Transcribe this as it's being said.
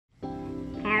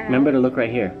Remember to look right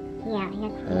here. Yeah,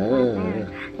 you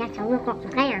have to look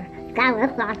up there. You gotta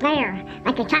look right there.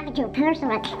 Like you're talking to a person,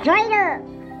 like straight up.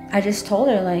 I just told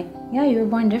her, like, yeah, you were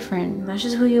born different. That's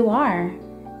just who you are.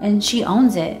 And she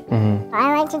owns it.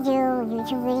 I like to do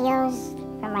YouTube videos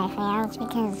for my fans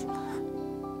because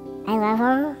I love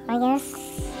them, I guess.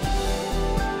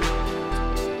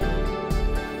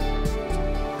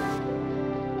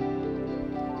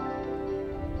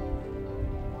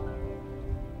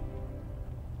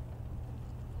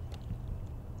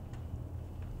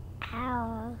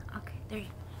 Ow. Okay, there you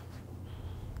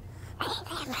go.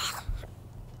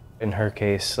 In her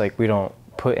case, like, we don't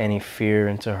put any fear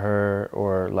into her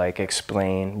or like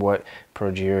explain what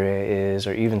progeria is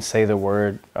or even say the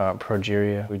word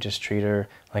progeria. We just treat her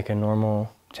like a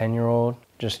normal 10-year-old,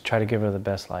 just try to give her the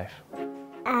best life.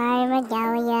 I'm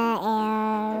Adalia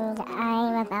and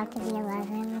I'm about to be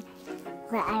 11,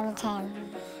 but I'm 10.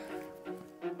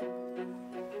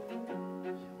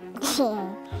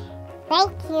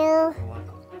 Thank you.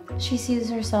 She sees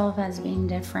herself as being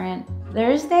different.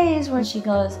 There's days where she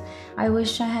goes, I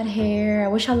wish I had hair, I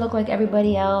wish I looked like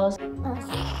everybody else.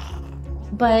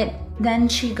 But then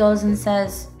she goes and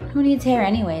says, who needs hair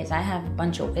anyways? I have a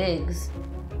bunch of wigs.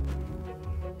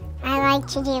 I like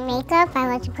to do makeup, I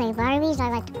like to play Barbies, I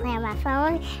like to play on my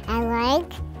phone, I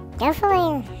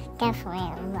definitely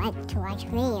like to watch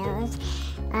videos.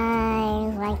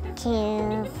 I like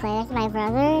to play with my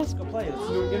brothers. Go play, let's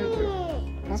see what we're getting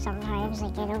through. Sometimes I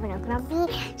get a little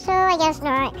grumpy, so I guess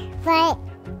not. But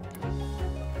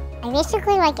I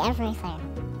basically like everything.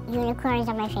 Unicorns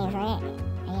are my favorite,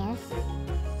 I guess,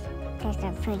 because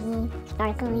they're pretty,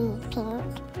 sparkly, pink.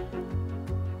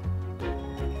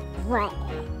 What?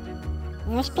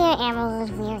 Your spirit animal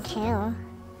is weird too.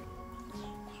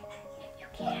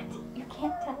 You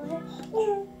can't tell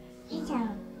him. You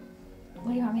don't.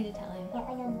 What do you want me to tell him?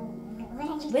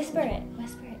 Whisper it,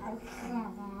 whisper it.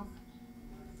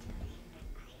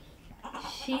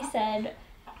 She said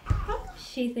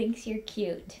she thinks you're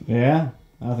cute. Yeah,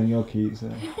 I think you're cute, so.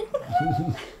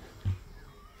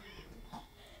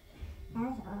 That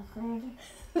was awkward.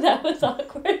 That was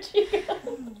awkward.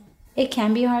 It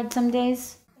can be hard some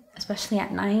days, especially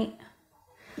at night.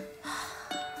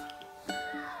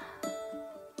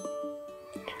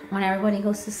 When everybody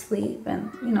goes to sleep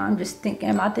and, you know, I'm just thinking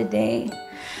about the day.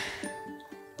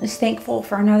 Just thankful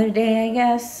for another day, I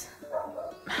guess.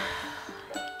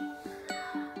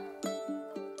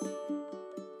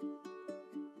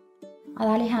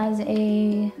 Adali has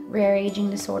a rare aging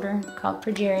disorder called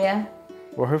Progeria.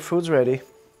 Well, her food's ready.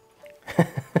 Get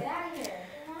out of here.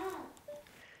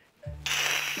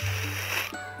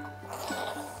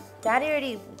 Daddy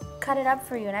already cut it up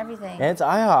for you and everything. And it's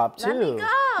IHOP too. Let me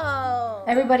go.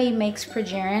 Everybody makes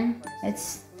Progerin.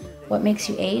 It's what makes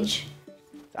you age.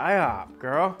 It's IHOP,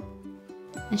 girl.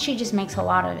 And she just makes a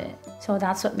lot of it. So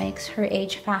that's what makes her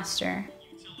age faster.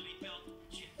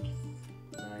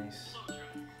 Nice.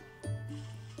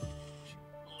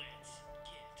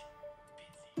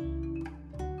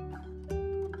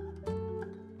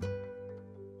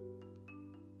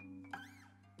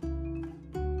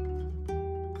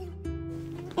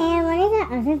 And what are the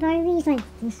other Barbies, like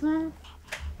this one?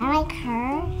 I like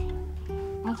her.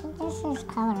 I think this is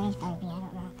Color Barbie, I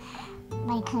don't know.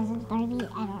 My cousin's Barbie,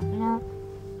 I don't know.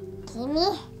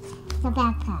 Gimme the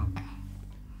backpack.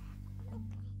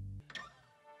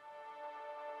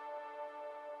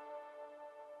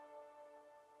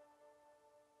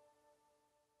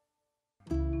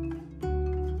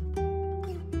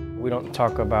 We don't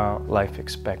talk about life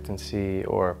expectancy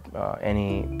or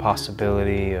any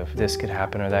possibility of this could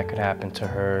happen or that could happen to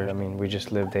her. I mean, we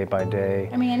just live day by day.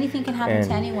 I mean, anything can happen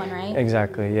to anyone, right?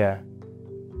 Exactly, yeah.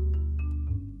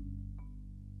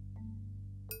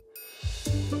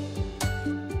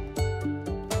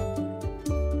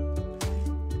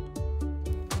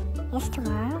 It's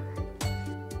tomorrow?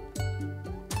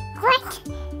 What?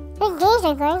 The days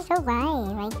are going so by,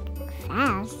 like,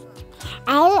 fast.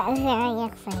 I'm very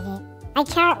excited. I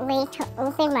can't wait to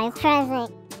open my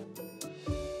present.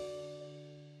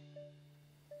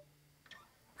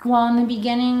 Well, in the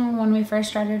beginning, when we first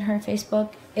started her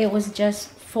Facebook, it was just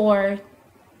for,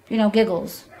 you know,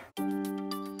 giggles.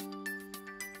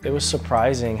 It was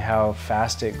surprising how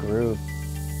fast it grew.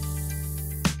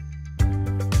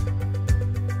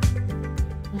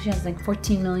 She has like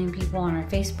 14 million people on her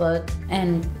Facebook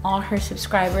and all her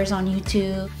subscribers on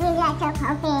YouTube. We like to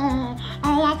puppy. We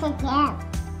like to dip.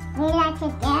 We like to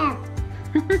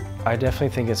dip. I definitely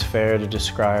think it's fair to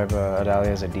describe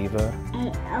Adalia as a diva.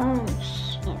 Oh,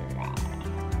 shit.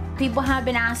 People have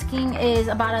been asking is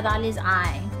about Adalia's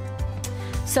eye.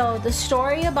 So the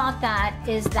story about that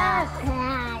is that...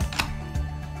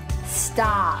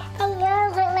 Stop. I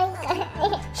know, but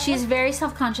like... She's very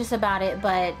self-conscious about it,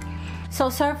 but... So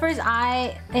surfer's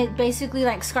eye, it basically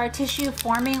like scar tissue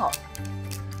forming.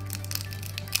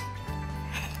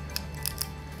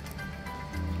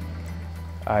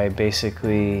 I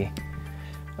basically,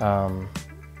 yeah,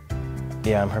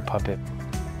 I'm her puppet.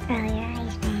 Oh, your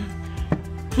eyes, man.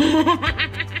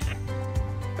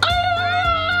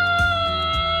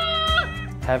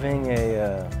 Having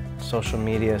a social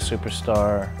media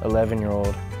superstar,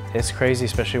 11-year-old, it's crazy,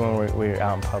 especially when we're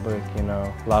out in public, you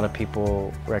know. A lot of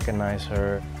people recognize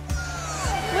her.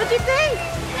 What'd you think?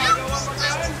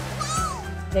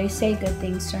 They say good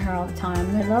things to her all the time.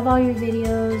 They love all your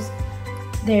videos.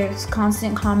 There's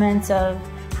constant comments of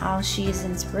how she's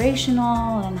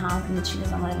inspirational and how she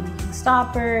doesn't let anything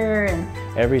stop her. And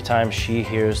every time she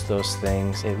hears those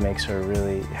things, it makes her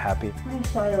really happy. I'm gonna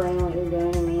show you what you're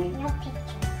doing to me. No picture.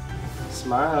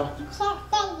 Smile. You can't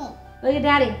send it. Look at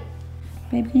Daddy.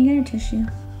 Babe, can you get a tissue?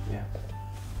 Yeah.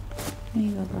 There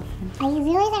you go, girlfriend. Are you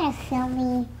really gonna film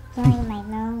me blowing my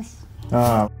nose?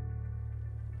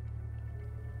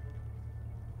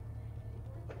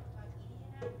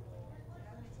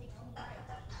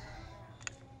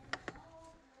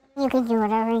 You can do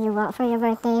whatever you want for your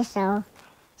birthday, so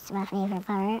it's my favorite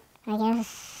part. I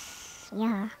guess,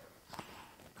 yeah.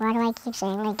 Why do I keep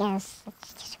saying I guess?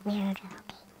 It's just weird. Okay,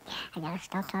 I gotta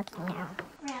stop talking now.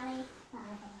 Really?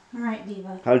 All right,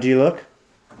 Diva. How do you look?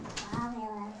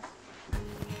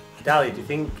 Dali, do you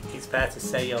think it's fair to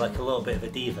say you're like a little bit of a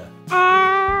diva?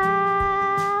 I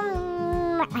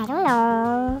don't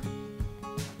know.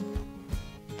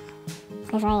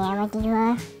 Because I am a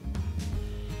diva.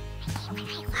 I do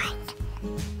what I want.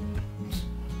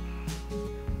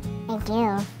 I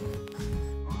do.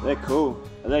 They're cool.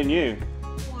 Are they new?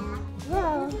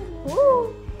 Yeah.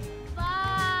 Woo.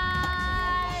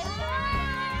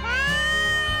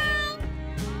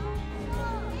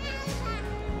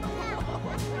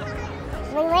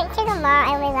 We went to the mall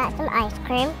and we got some ice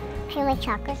cream, with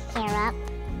chocolate syrup.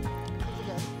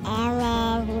 And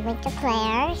then we went to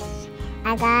Claire's.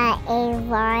 I got a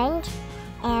wand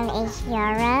and a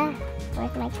tiara.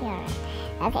 Where's my tiara?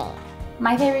 Okay.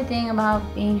 My favorite thing about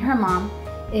being her mom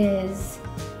is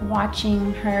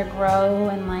watching her grow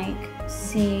and like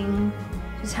seeing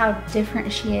just how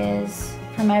different she is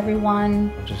from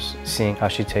everyone. Just seeing how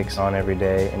she takes on every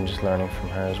day and just learning from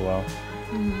her as well.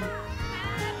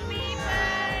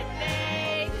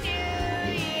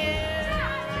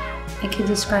 I could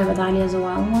describe Adalia as a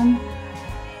wild one.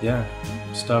 Yeah,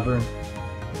 stubborn,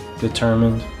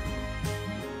 determined,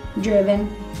 Driven.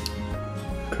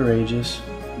 courageous,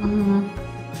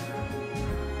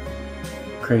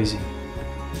 crazy.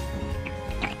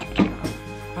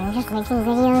 I'm just making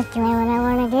videos doing what I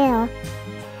want to do.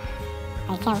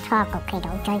 I can't talk, okay?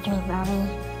 Don't judge me, Mommy.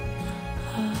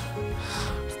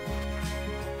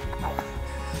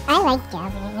 I like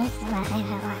Gabby. This is my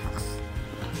favorite one.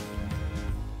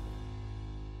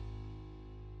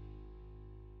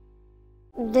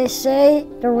 They say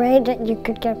the rate that you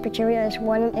could get Progeria is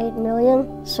 1 in 8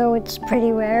 million, so it's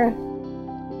pretty rare.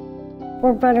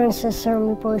 We're brother and sister and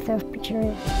we both have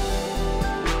Progeria.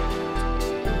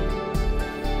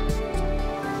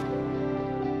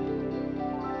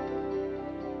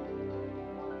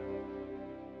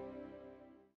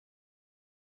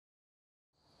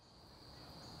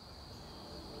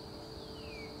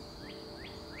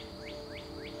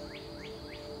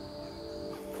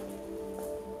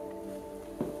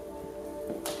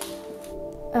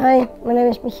 Hi, my name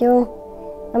is Michiel.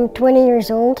 I'm 20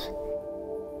 years old.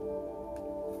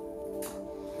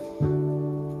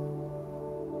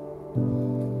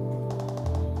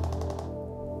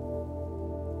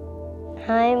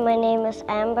 Hi, my name is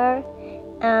Amber.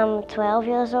 I'm 12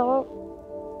 years old.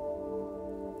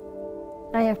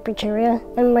 I have Progeria,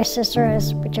 and my sister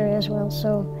has Progeria as well,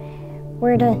 so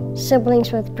we're the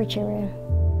siblings with Progeria.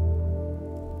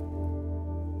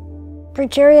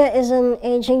 Progeria is an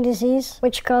aging disease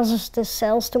which causes the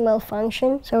cells to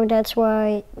malfunction, so that's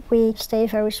why we stay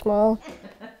very small.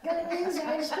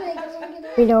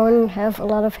 We don't have a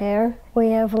lot of hair. We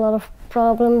have a lot of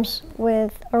problems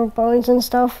with our bones and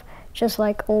stuff, just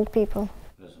like old people.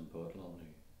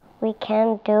 We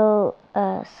can't do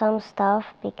some stuff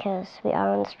because we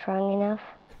aren't strong enough.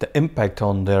 The impact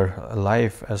on their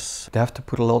life is they have to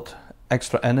put a lot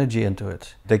extra energy into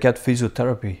it. They get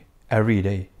physiotherapy every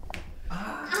day.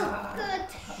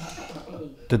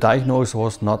 The diagnosis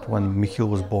was not when Michiel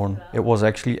was born. It was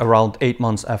actually around 8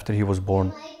 months after he was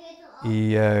born.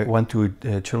 He went to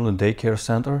a children's daycare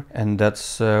center, and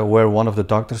that's where one of the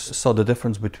doctors saw the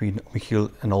difference between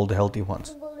Michiel and all the healthy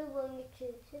ones.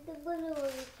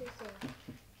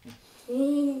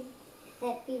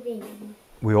 Happy baby.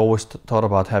 We always thought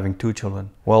about having 2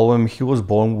 children. Well, when he was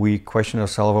born, we questioned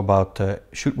ourselves about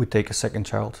should we take a second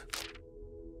child?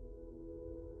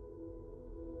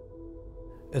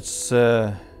 It's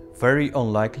very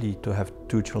unlikely to have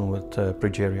 2 children with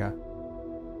progeria.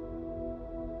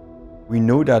 We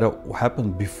knew that it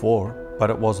happened before, but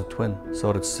it was a twin,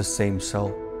 so it's the same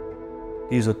cell.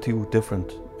 These are 2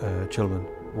 different children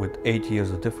with 8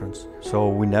 years of difference. So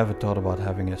we never thought about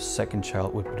having a second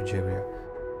child with progeria.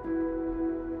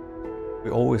 We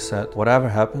always said, whatever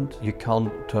happened, you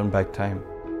can't turn back time.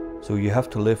 So you have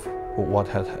to live with what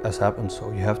has happened,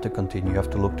 so you have to continue, you have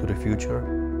to look to the future.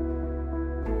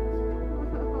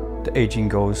 The aging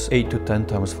goes 8 to 10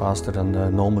 times faster than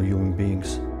normal human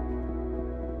beings.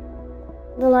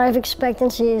 The life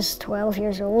expectancy is 12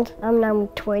 years old. I'm now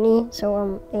 20, so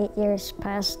I'm 8 years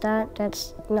past that.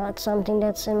 That's not something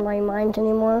that's in my mind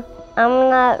anymore. I'm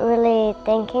not really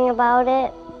thinking about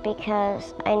it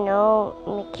because I know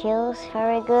Michiel's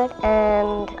very good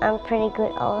and I'm pretty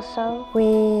good also.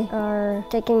 We are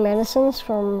taking medicines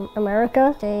from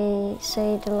America. They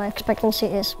say the life expectancy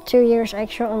is 2 years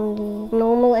extra on the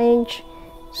normal age,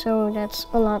 so that's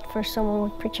a lot for someone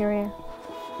with progeria.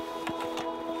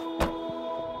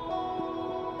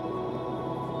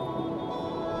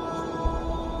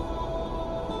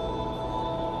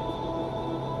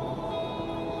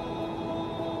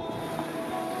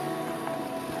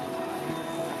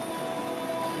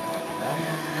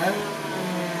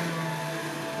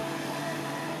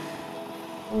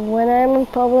 When I'm in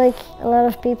public, a lot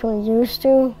of people used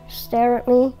to stare at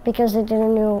me because they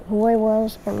didn't know who I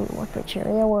was and what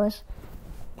progeria was.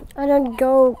 I don't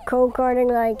go go-karting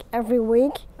like every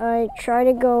week. I try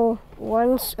to go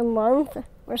once a month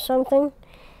or something,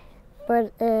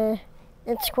 but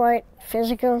it's quite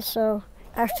physical, so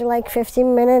after like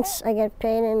 15 minutes I get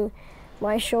pain in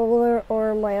my shoulder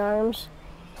or my arms.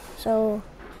 So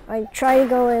I try to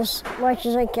go as much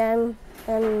as I can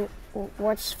and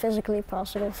what's physically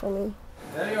possible for me.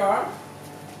 There you are.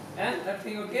 And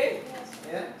everything okay?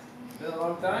 Yeah? Been a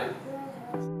long time?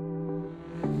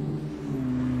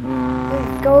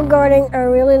 Go-karting, I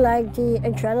really like the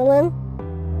adrenaline.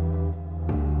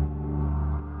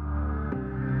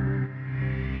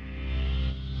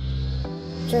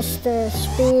 Just the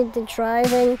speed, the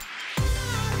driving.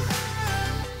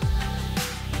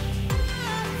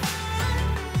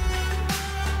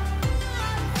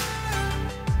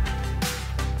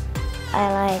 I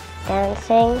like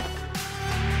dancing,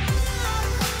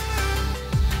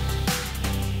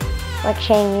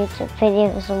 watching YouTube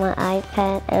videos on my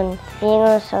iPad and being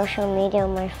on social media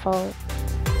on my phone.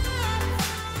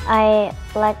 I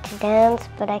like to dance,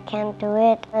 but I can't do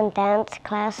it in dance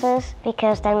classes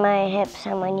because then my hips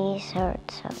and my knees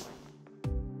hurt. So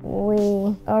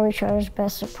We are each other's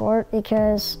best support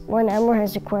because when Amber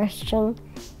has a question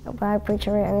about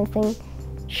progeria or anything,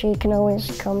 she can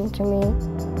always come to me.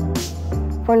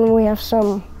 When we have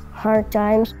some hard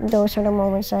times, those are the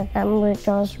moments that Amber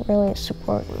does really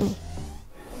support me.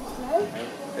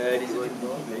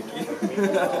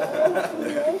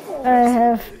 I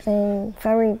have a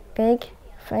very big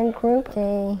friend group.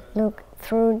 They look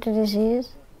through the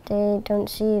disease. They don't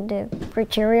see the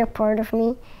progeria part of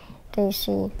me. They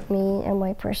see me and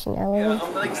my personality.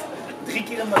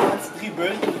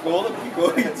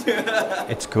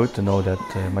 It's good to know that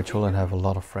my children have a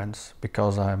lot of friends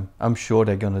because I'm sure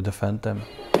they're gonna defend them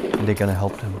and they're gonna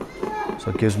help them.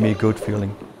 So it gives me a good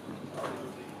feeling.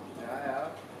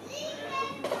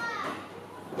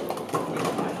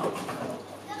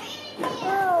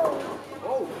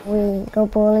 We go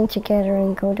bowling together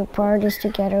and go to parties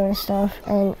together and stuff,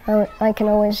 and I can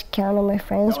always count on my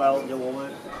friends.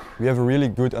 We have a really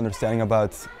good understanding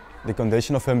about the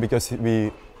condition of him because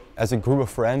we, as a group of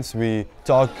friends, we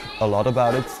talk a lot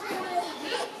about it.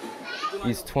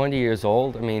 He's 20 years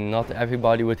old. I mean, not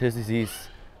everybody with his disease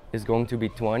is going to be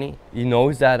 20. He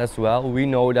knows that as well. We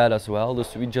know that as well.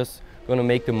 So we're just going to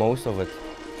make the most of it.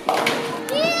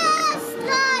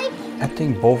 I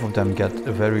think both of them get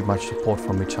very much support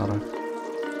from each other.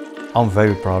 I'm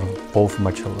very proud of both of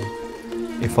my children.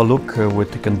 If I look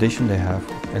with the condition they have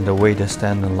and the way they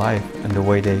stand in life and the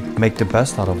way they make the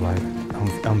best out of life,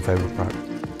 I'm very proud.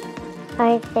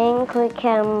 I think we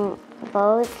can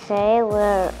both say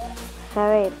we're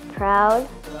very proud.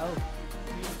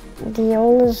 The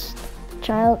oldest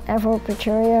child ever with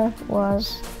progeria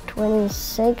was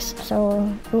 26, so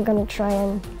I'm gonna try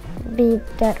and beat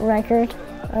that record.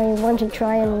 I want to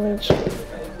try and reach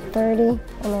 30, and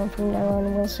then from there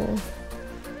on we'll see.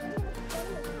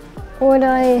 What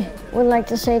I would like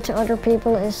to say to other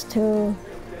people is to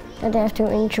that they have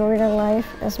to enjoy their life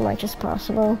as much as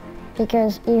possible,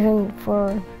 because even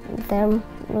for them,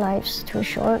 life's too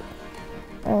short.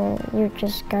 You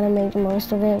just gotta make the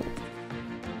most of it.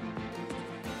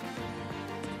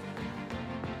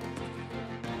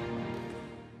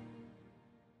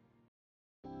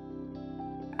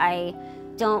 I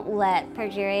don't let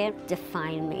progeria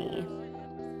define me.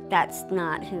 That's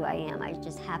not who I am. I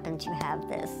just happen to have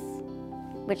this,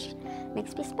 which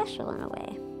makes me special in a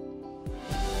way.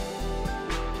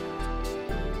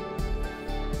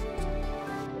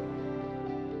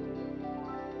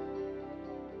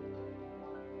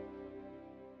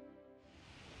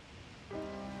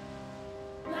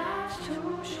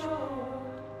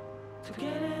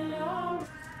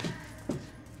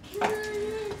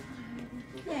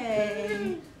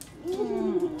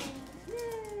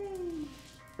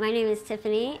 My name is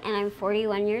Tiffany, and I'm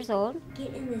 41 years old.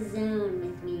 Get in the zone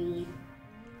with me.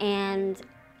 And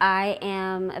I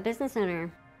am a business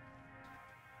owner.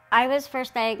 I was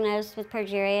first diagnosed with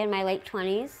progeria in my late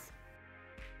 20s.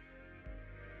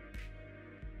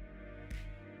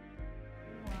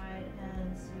 Wide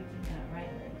and sweeping that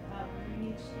right leg up,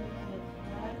 reach the hip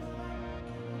flex.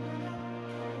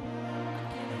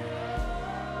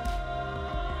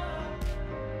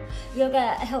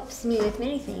 Yoga helps me with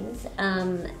many things.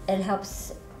 It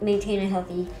helps maintain a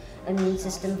healthy immune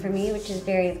system for me, which is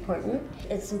very important.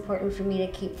 It's important for me to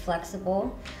keep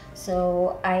flexible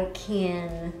so I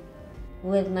can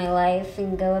live my life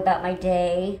and go about my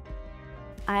day.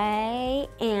 I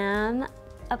am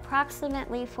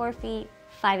approximately 4 feet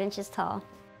 5 inches tall.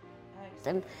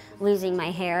 I'm losing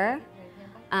my hair.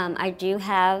 I do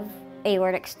have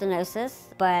aortic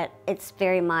stenosis, but it's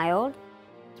very mild.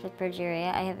 With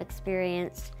progeria, I have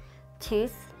experienced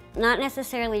tooth, not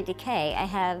necessarily decay. I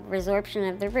have resorption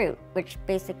of the root, which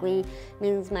basically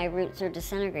means my roots are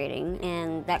disintegrating,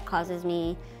 and that causes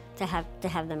me to have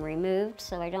them removed,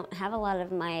 so I don't have a lot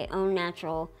of my own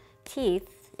natural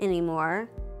teeth anymore.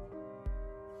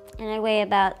 And I weigh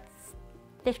about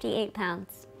 58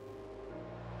 pounds.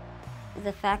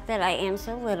 The fact that I am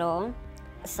so little,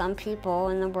 some people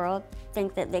in the world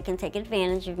think that they can take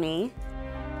advantage of me.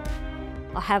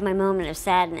 I'll have my moment of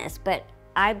sadness, but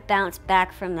I bounce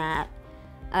back from that.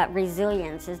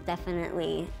 Resilience is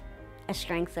definitely a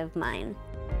strength of mine.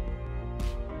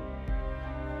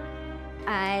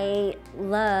 I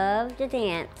love to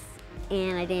dance,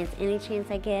 and I dance any chance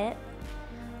I get.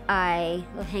 I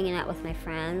love hanging out with my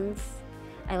friends.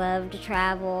 I love to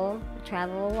travel. I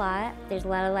travel a lot. There's a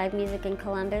lot of live music in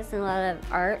Columbus and a lot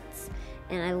of arts,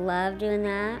 and I love doing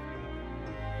that.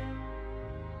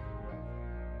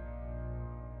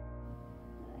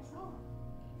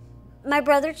 My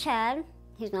brother Chad,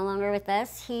 he's no longer with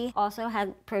us, he also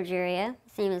had progeria,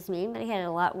 same as me, but he had it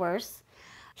a lot worse.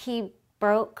 He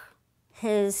broke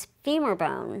his femur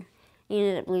bone. He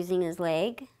ended up losing his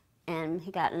leg, and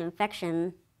he got an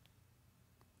infection,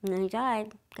 and then he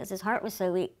died because his heart was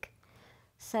so weak.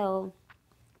 So,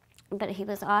 but he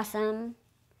was awesome,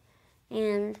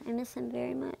 and I miss him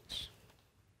very much.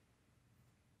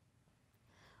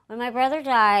 When my brother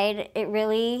died, it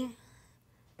really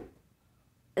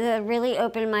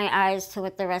opened my eyes to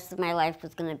what the rest of my life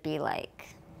was going to be like.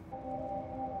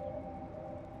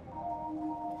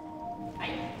 Hi!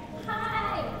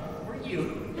 How are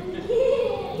you?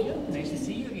 Nice to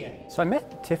see you again. So I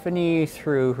met Tiffany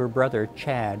through her brother,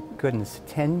 Chad, goodness,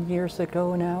 10 years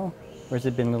ago now? Or has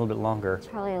it been a little bit longer? It's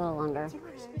probably a little longer.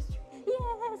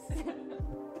 Yes!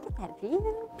 Look at that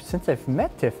view. Since I've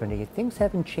met Tiffany, things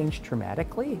haven't changed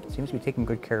dramatically. It seems to be taking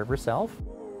good care of herself.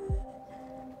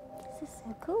 This is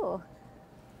so cool.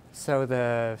 So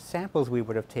the samples we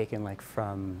would have taken like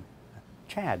from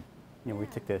Chad, you know, we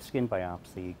took the skin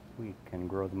biopsy, we can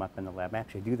grow them up in the lab,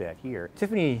 actually do that here.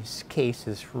 Tiffany's case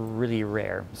is really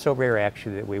rare, so rare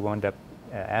actually that we wound up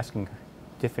asking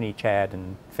Tiffany, Chad,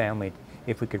 and family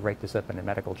if we could write this up in a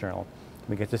medical journal,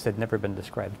 because this had never been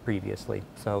described previously.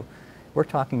 So we're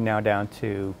talking now down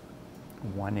to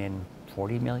 1 in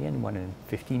 40 million, 1 in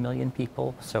 50 million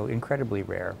people, so incredibly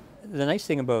rare. The nice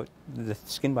thing about the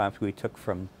skin biopsy we took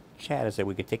from Chad is that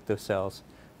we could take those cells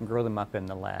and grow them up in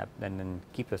the lab and then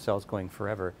keep the cells going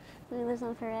forever. He lives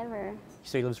on forever.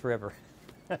 So he lives forever.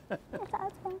 That's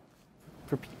awesome.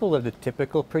 For people with the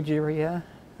typical progeria,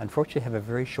 unfortunately have a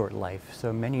very short life.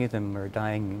 So many of them are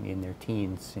dying in their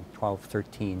teens, 12,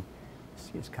 13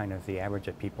 is kind of the average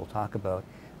that people talk about.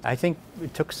 I think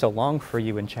it took so long for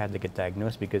you and Chad to get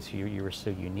diagnosed because you were so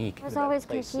unique. I was always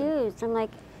confused. I'm like,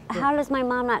 how does my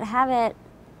mom not have it?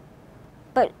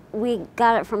 But we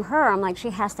got it from her. I'm like,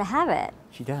 she has to have it.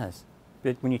 She does.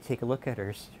 But when you take a look at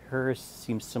hers, hers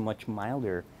seems so much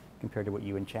milder compared to what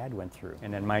you and Chad went through.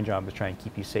 And then my job is try and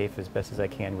keep you safe as best as I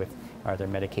can with, are there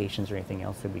medications or anything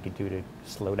else that we could do to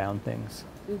slow down things?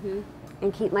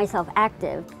 And keep myself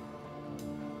active.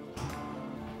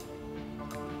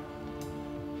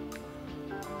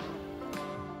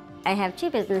 I have 2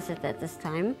 businesses at this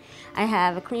time. I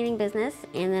have a cleaning business,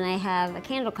 and then I have a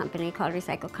candle company called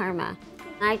Recycle Karma.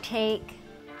 I take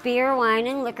beer, wine,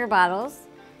 and liquor bottles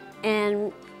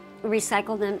and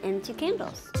recycle them into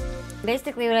candles.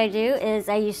 Basically what I do is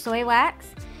I use soy wax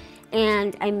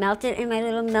and I melt it in my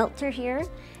little melter here.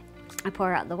 I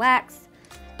pour out the wax,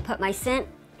 put my scent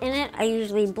in it. I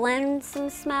usually blend some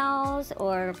smells,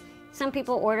 or some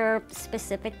people order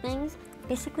specific things.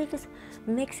 Basically just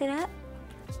mix it up,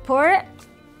 pour it,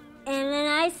 and then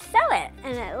I sell it,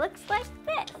 and it looks like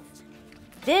this.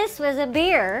 This was a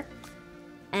beer,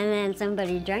 and then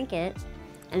somebody drank it,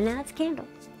 and now it's a candle,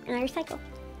 and I recycle.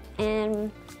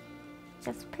 And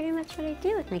that's pretty much what I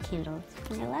do with my candles,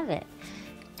 and I love it.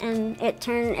 And it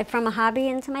turned it from a hobby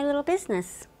into my little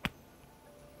business.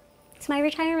 It's my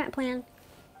retirement plan.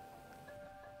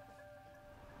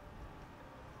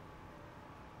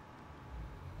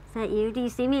 Is that you? Do you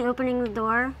see me opening the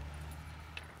door?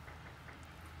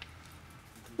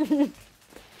 Hello.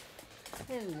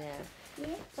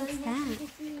 What's that?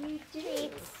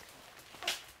 Treats.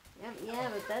 Yeah,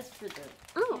 but that's for the...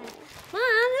 Oh,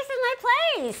 Mom, this is my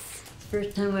place. It's the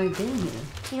first time I've been here.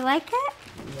 You like it?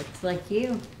 Looks like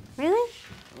you. Really?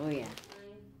 Oh, yeah.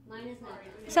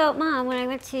 So, Mom, when I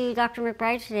went to Dr.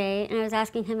 McBride today and I was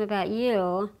asking him about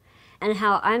you and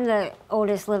how I'm the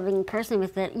oldest living person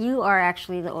with it, you are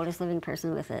actually the oldest living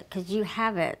person with it because you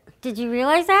have it. Did you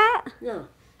realize that? No.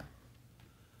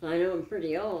 I know I'm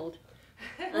pretty old.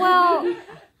 Well,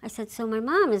 I said, so my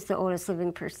mom is the oldest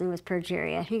living person with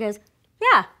progeria. He goes,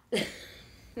 yeah.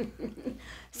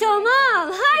 So,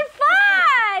 Mom,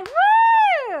 high five!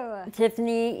 Woo!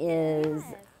 Tiffany is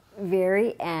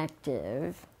very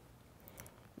active,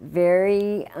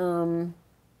 very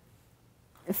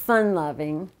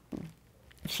fun-loving.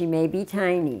 She may be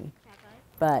tiny,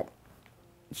 but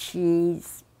she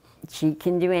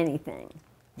can do anything.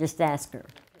 Just ask her.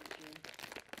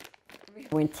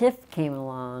 When Tiff came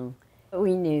along,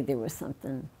 we knew there was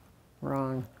something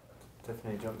wrong.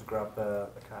 Tiffany jumped to grab the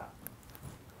cat.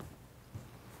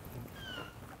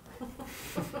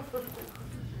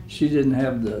 She didn't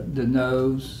have the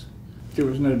nose. There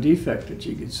was no defect that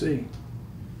you could see.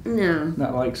 No.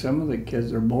 Not like some of the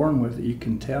kids are born with it, you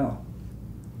can tell.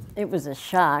 It was a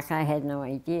shock. I had no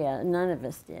idea. None of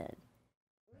us did.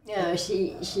 Yeah,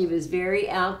 she was very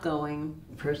outgoing,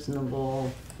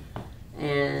 personable,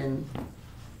 and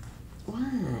what?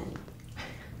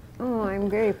 Oh, I'm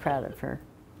very proud of her.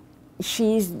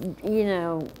 She's, you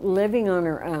know, living on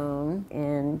her own,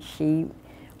 and she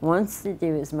wants to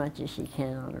do as much as she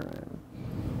can on her own.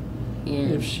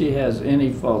 And If she has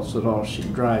any faults at all, she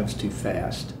drives too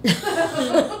fast. She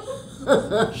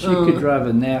could drive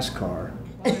a NASCAR.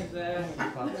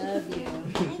 Love you.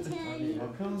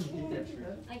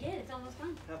 I did, it's almost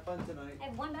gone. Have fun tonight. I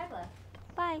have one bag left.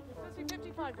 Bye.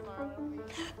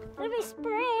 It'll be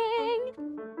spring.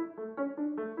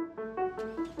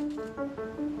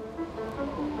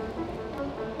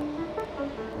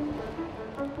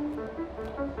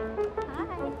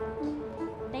 Hi.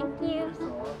 Thank you.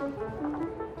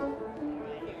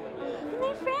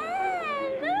 My friend.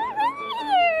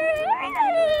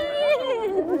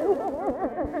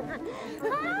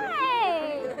 Hi.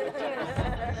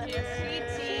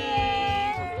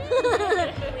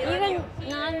 Even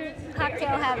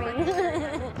non-cocktail having.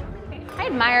 I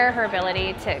admire her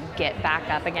ability to get back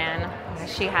up again.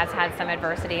 She has had some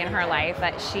adversity in her life,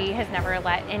 but she has never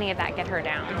let any of that get her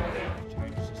down.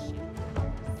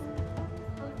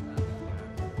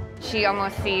 She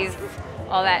almost sees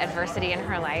all that adversity in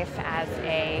her life as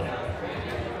a,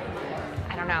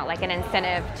 I don't know, like an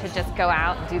incentive to just go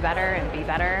out and do better and be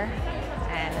better.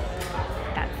 And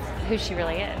that's who she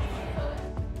really is.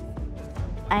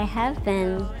 I have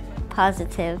been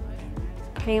positive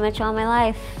pretty much all my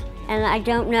life, and I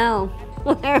don't know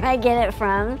where I get it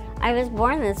from. I was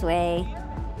born this way.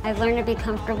 I've learned to be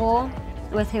comfortable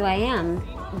with who I am.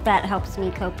 That helps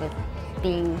me cope with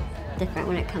being different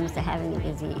when it comes to having a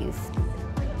disease.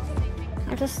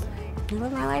 I just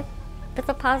live my life with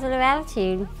a positive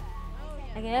attitude.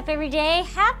 I get up every day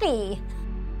happy.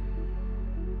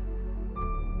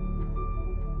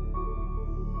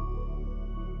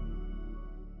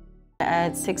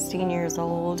 At 16 years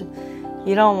old,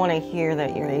 you don't want to hear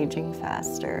that you're aging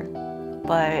faster.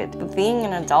 But being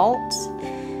an adult,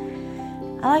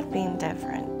 I like being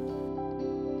different.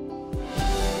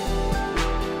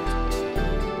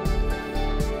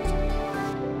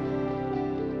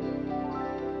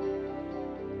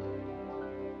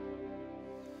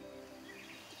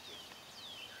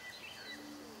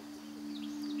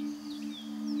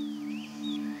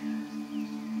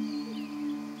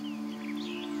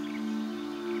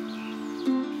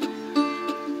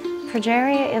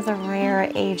 Progeria is a rare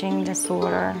aging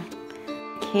disorder.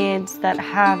 Kids that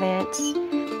have it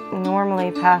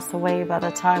normally pass away by the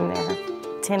time they're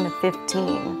 10 to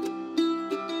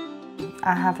 15.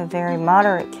 I have a very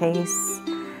moderate case,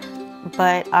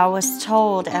 but I was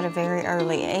told at a very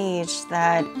early age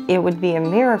that it would be a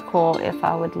miracle if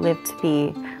I would live to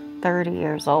be 30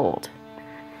 years old.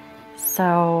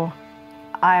 So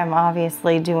I am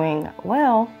obviously doing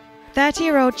well.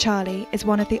 30-year-old Charlie is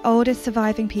one of the oldest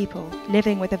surviving people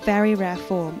living with a very rare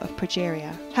form of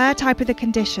progeria. Her type of the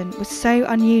condition was so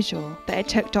unusual that it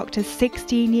took doctors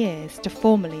 16 years to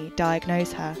formally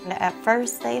diagnose her. At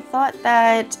first they thought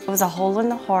that it was a hole in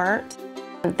the heart.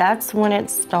 That's when it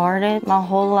started. My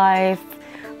whole life,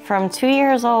 from 2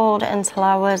 years old until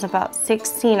I was about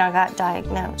 16, I got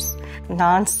diagnosed.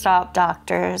 Non-stop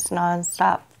doctors,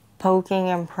 non-stop poking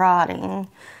and prodding.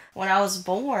 When I was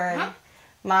born,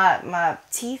 my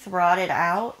teeth rotted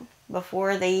out.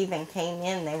 Before they even came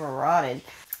in, they were rotted.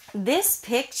 This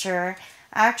picture,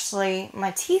 actually,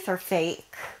 my teeth are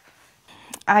fake.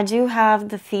 I do have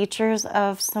the features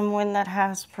of someone that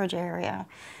has progeria,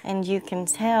 and you can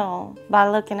tell by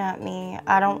looking at me,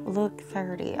 I don't look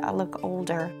 30, I look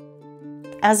older.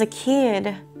 As a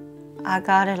kid, I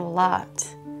got it a lot.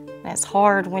 And it's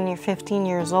hard when you're 15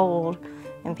 years old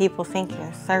and people think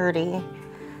you're 30.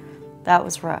 That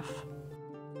was rough.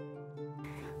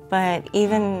 But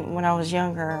even when I was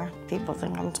younger, people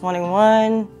think I'm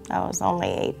 21, I was only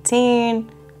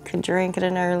 18, could drink at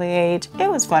an early age.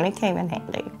 It was fun, it came in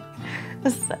handy.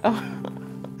 So.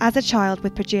 As a child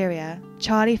with progeria,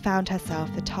 Charlie found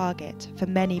herself the target for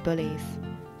many bullies.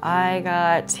 I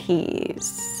got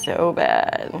teased so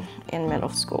bad in middle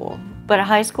school. But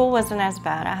high school wasn't as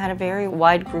bad. I had a very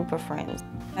wide group of friends.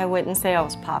 I wouldn't say I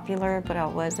was popular, but I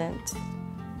wasn't,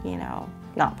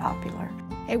 not popular.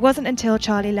 It wasn't until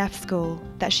Charlie left school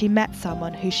that she met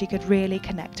someone who she could really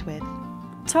connect with.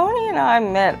 Tony and I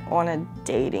met on a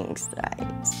dating site.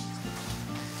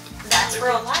 That's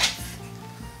real life.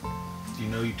 Do you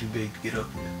know you're too big to get up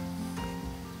here?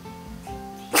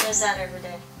 He does that every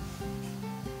day.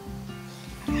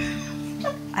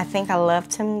 I think I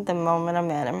loved him the moment I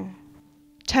met him.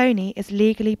 Tony is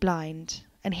legally blind,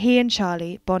 and he and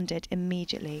Charlie bonded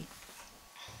immediately.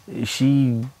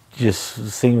 She just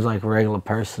seems like a regular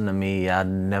person to me. I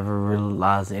never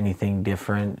realized anything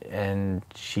different, and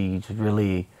she's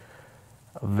really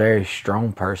a very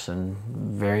strong person,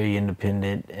 very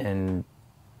independent, and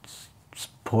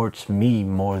supports me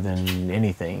more than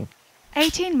anything.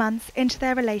 18 months into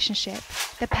their relationship,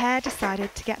 the pair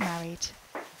decided to get married.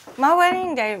 My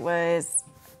wedding date was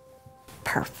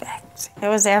perfect. It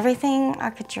was everything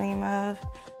I could dream of.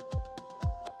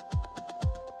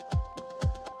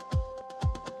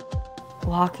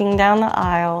 Walking down the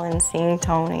aisle and seeing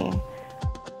Tony,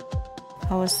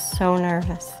 I was so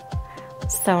nervous,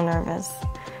 so nervous.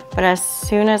 But as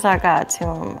soon as I got to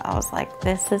him, I was like,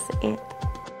 this is it.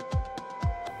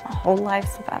 My whole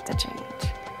life's about to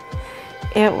change.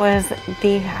 It was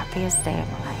the happiest day of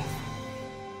my life.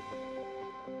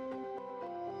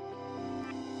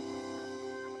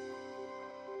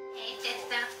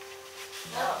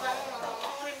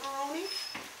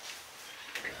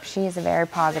 She is a very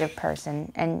positive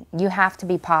person, and you have to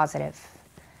be positive.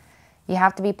 You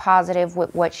have to be positive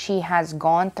with what she has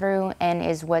gone through and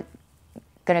is going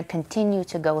to continue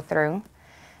to go through,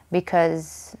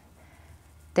 because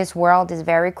this world is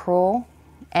very cruel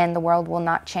and the world will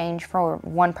not change for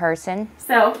one person.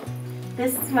 So,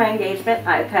 this is my engagement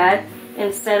iPad.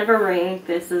 Instead of a ring,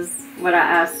 this is what I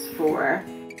asked for.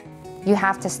 You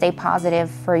have to stay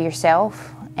positive for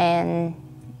yourself, and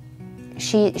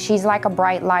she's like a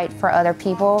bright light for other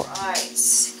people. Right,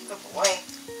 good boy.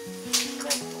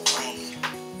 Good boy.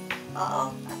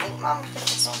 Uh-oh, I think Mom put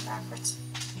this on backwards.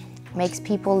 Makes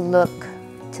people look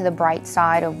to the bright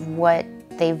side of what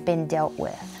they've been dealt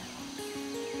with.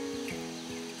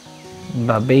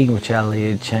 By being with Charlie,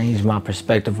 it changed my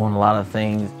perspective on a lot of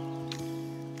things.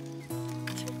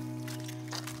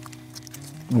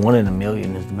 1 in a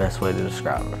million is the best way to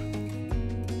describe her.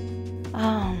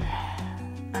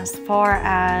 As far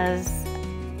as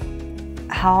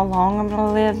how long I'm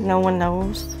gonna live, no one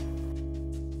knows.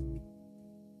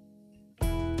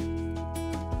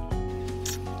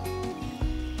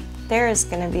 There is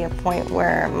gonna be a point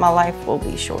where my life will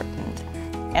be shortened.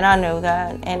 And I know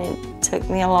that, and it took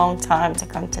me a long time to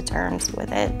come to terms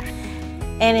with it.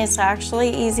 And it's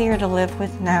actually easier to live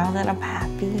with now that I'm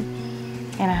happy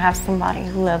and I have somebody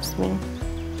who loves me.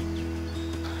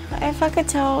 If I could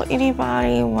tell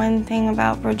anybody one thing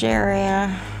about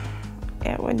Progeria,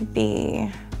 it would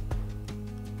be,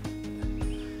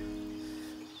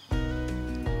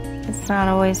 it's It's not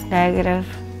always negative.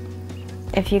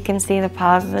 If you can see the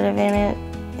positive in it,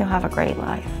 you'll have a great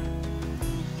life.